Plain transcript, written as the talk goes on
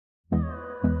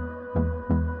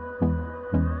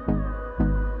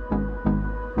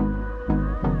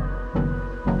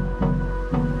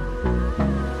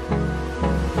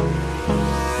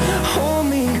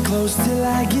close till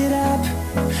I get up.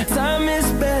 Time is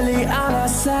barely on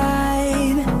our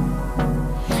side.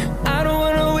 I don't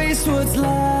wanna waste what's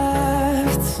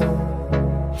left.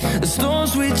 The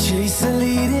storms we chase are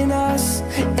leading us,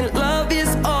 and love is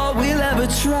all we'll ever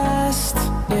trust.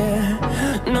 Yeah,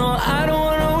 no, I don't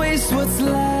wanna waste what's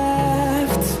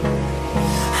left.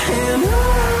 And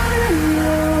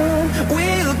on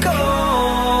we'll go,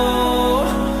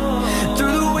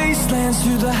 through the wastelands,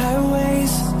 through the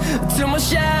highways, till my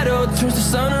shadow turns to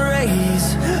sun rays.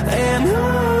 And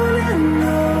on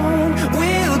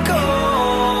we'll go,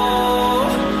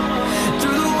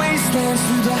 through the wastelands,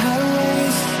 through the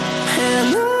highways,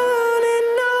 and on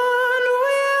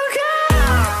we'll go.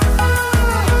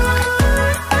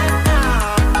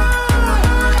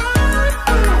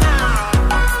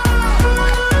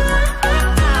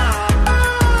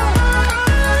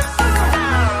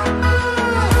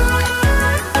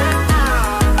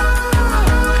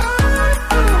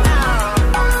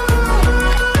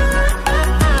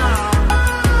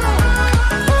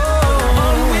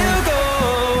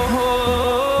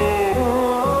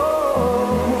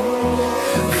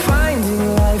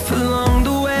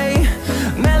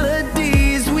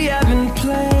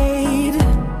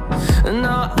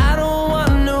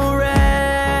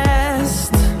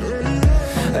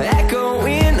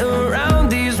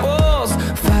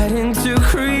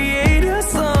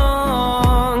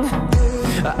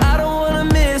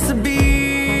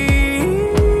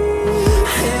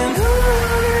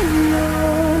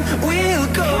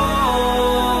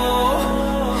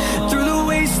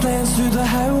 Through the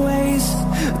highways,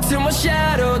 till my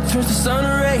shadow turns to sun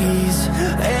rays.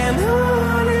 And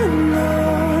on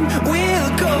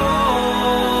we'll go,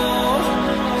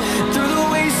 through the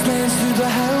wastelands, through the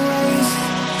highways,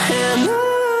 and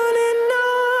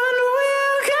on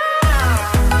we'll go.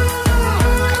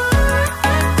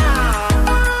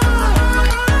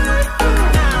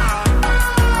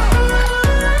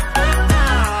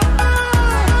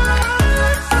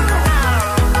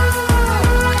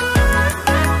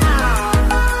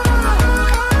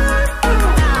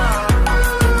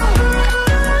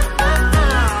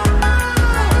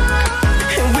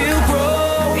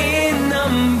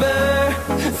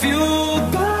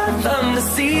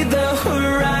 See the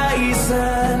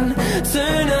horizon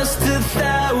turn us to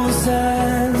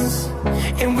thousands,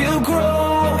 and we'll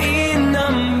grow in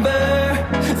number,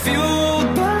 fueled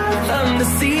by them. To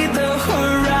see the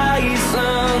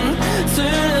horizon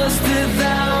turn us to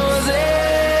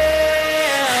thousands,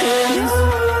 and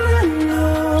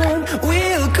on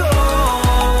we'll go,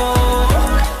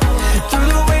 through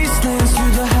the wastelands,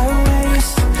 through the highways,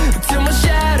 till my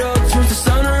shadow turns to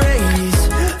sun rays.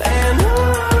 And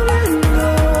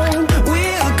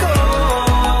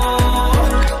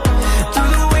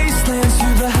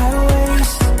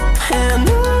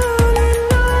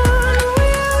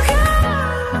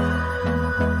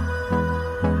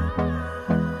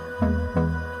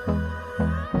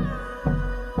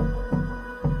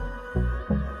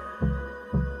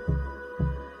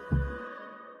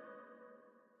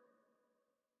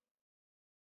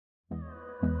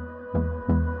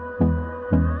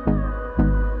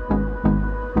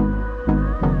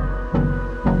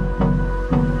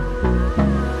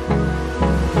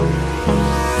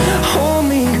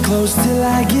close till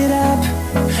I get up.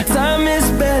 Time is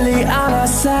barely on our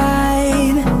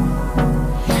side.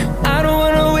 I don't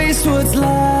wanna waste what's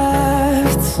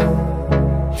left.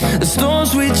 The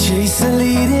storms we chase are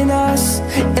leading us,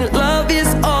 and love is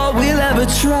all we'll ever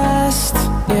trust.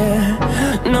 Yeah,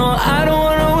 no, I don't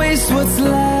wanna waste what's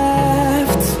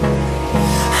left.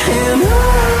 And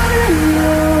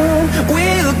on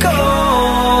we'll go,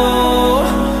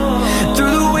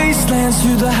 through the wastelands,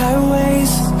 through the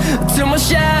highways, till my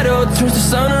shadow turns to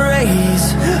sun rays.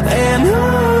 And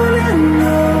on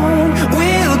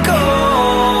we'll go,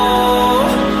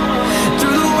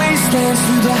 through the wastelands,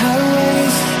 through the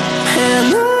highways,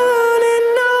 and on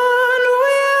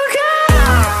we'll go.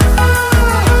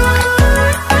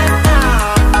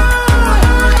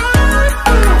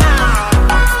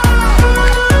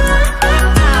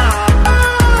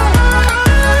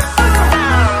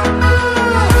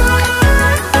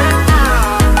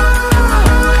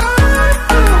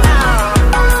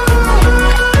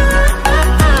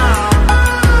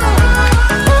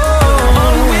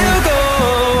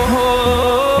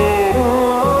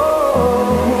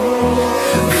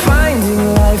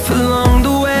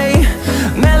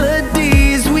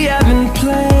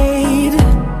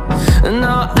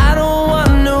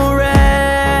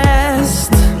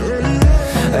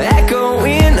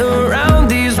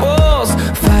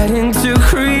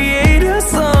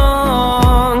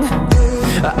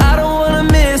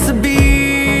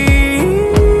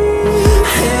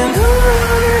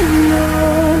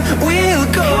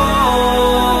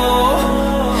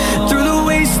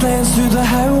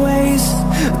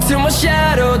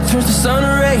 sun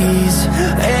rays.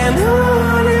 And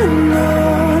on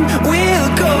we'll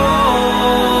go,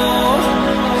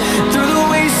 through the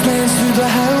wastelands, through the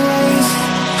highways,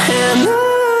 and on.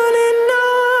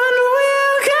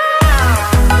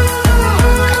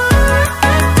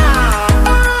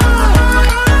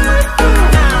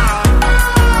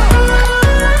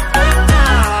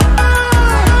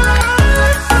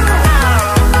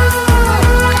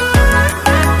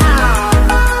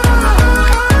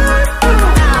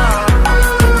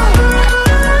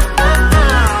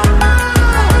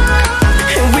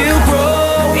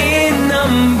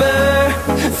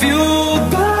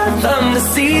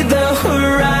 See the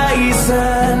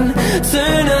horizon,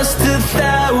 turn us to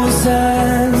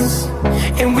thousands,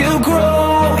 and we'll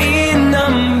grow in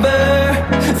number,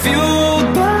 fueled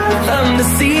by them. To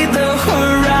see the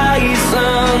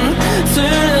horizon,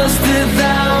 turn us to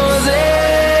thousands,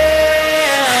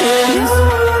 and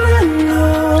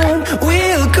on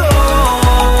we'll go,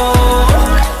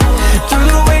 through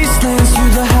the wastelands,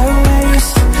 through the highways,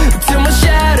 till my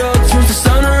shadow turns to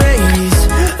sun rays.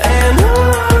 And on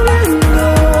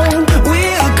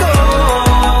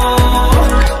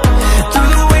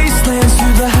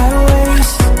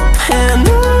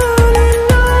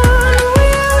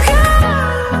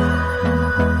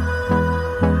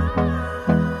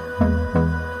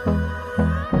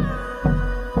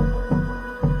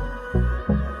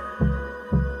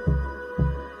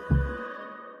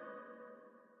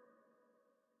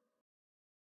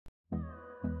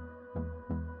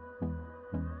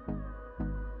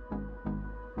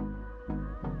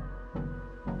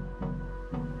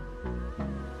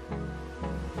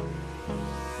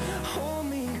hold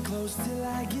me close till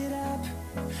I get up.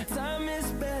 Time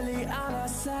is barely on our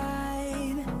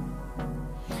side.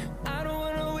 I don't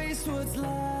wanna waste what's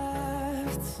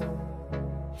left.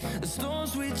 The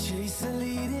storms we chase are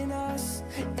leading us,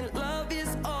 and love is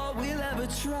all we'll ever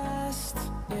trust.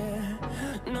 Yeah,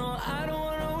 no, I don't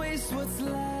wanna waste what's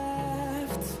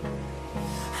left.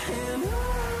 And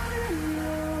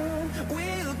on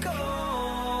we'll go,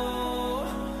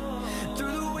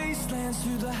 through the wastelands,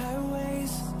 through the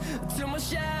highways, till my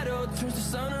shadow turns to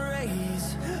sun rays.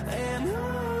 And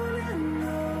on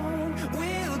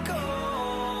we'll go,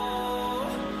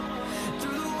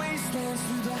 through the wastelands,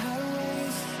 through the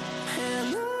highways,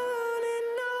 and on we'll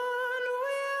go.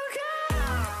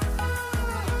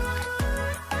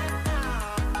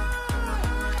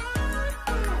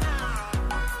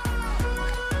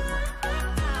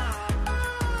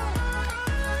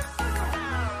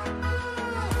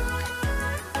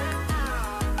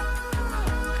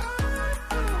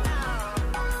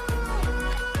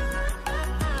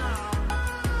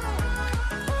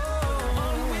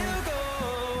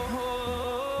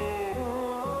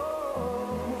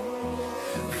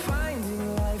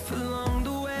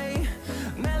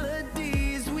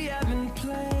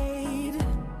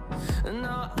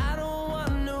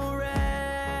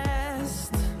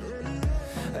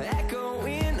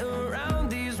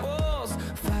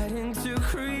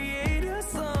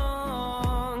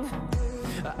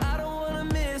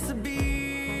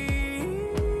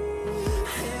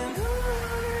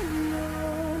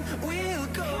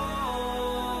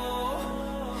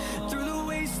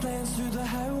 Through the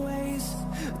highways,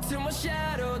 till my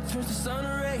shadow turns to sun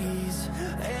rays.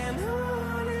 And